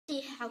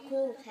how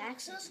cool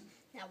Pax is.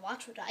 Now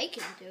watch what I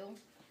can do.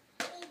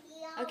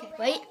 Okay,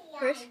 wait.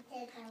 First,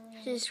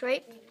 just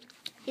right.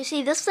 You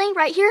see this thing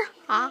right here?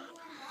 I'm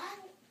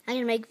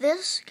gonna make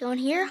this go in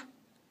here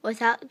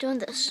without doing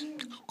this,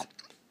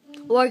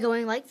 or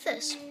going like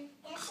this.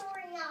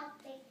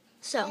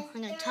 So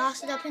I'm gonna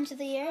toss it up into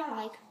the air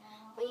like,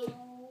 wee.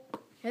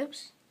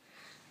 Oops,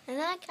 and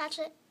then I catch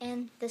it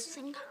in this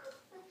thing.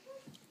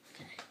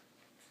 Okay.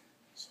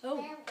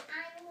 So.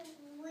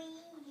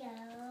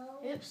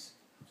 Oops.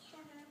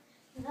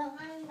 No,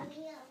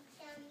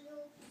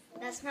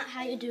 that's not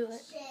how you do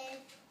it.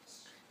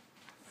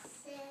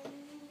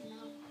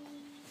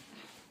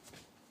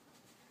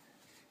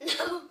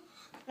 No,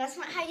 that's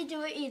not how you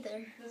do it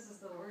either. This is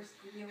the worst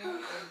video ever.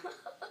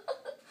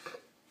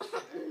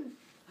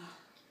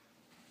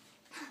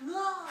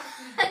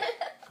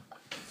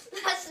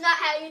 That's not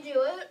how you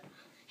do it.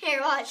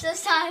 Here, watch.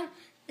 This time,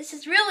 this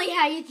is really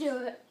how you do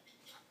it.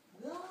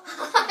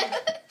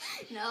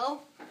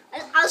 No,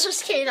 I was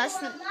just kidding.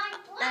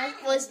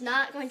 That was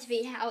not going to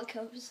be how it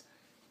goes.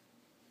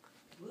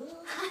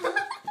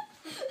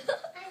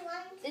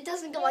 It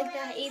doesn't go like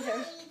that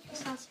either.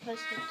 It's not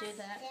supposed to do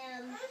that.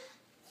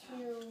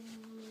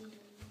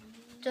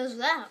 Does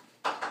that?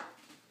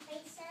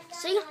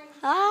 See?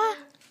 Oh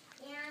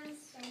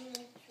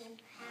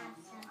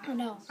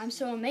no, I'm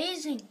so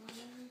amazing.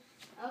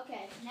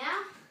 Okay,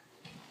 now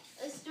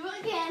let's do it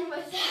again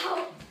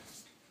without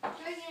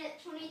drinking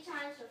it 20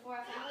 times before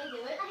I finally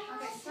do it.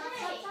 Okay,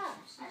 stop.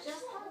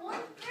 Just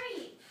one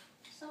grape.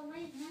 So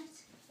wait,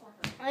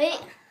 wait.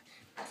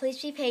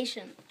 Please be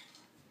patient.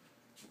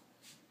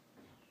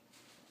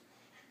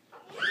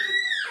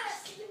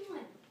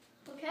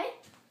 Okay?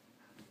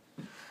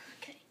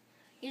 Okay.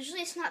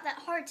 Usually it's not that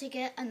hard to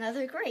get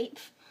another grape,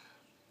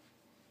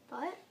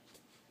 but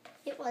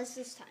it was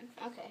this time.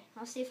 Okay,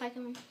 I'll see if I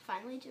can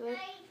finally do it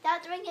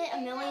without doing it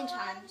a million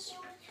times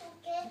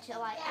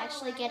until I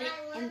actually get it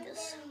in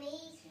this.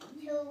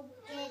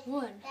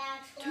 1,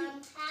 2,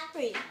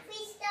 3.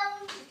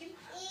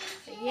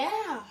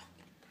 Yeah.